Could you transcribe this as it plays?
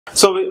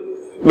So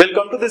we'll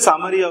come to the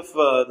summary of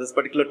this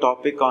particular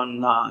topic on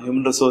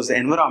human resource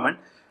environment.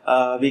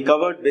 We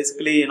covered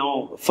basically,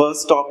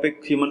 first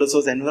topic, human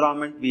resource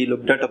environment. We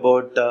looked at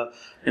about,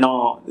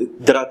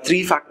 there are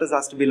three factors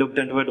has to be looked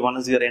into it. One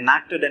is your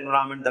enacted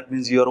environment, that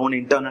means your own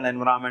internal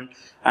environment,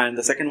 and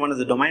the second one is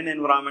the domain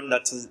environment.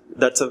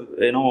 That's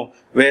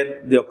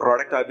where your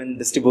product have been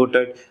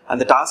distributed,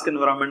 and the task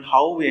environment,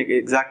 how we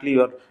exactly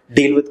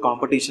deal with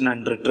competition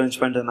and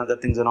retrenchment and other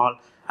things and all.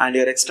 And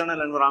your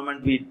external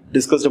environment, we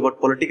discussed about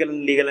political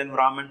and legal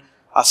environment,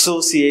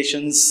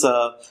 associations,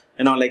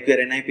 like your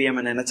NIPM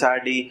and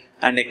NHRD,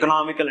 and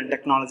economical and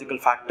technological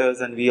factors,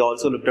 and we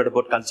also looked at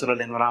about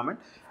cultural environment.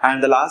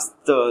 And the last,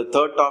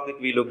 third topic,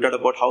 we looked at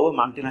about how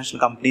multinational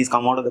companies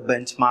come out of the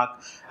benchmark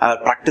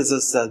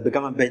practices,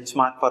 become a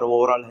benchmark for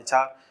overall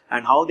HR,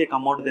 and how they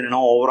come out with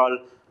overall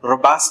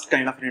robust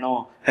kind of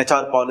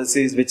HR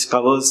policies, which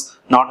covers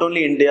not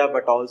only India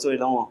but also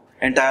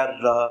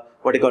entire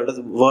what you call it as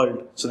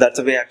world. So that's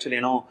a way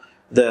actually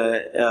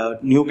the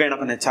new kind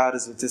of an HR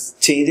which is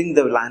changing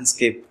the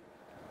landscape.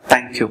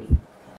 Thank you.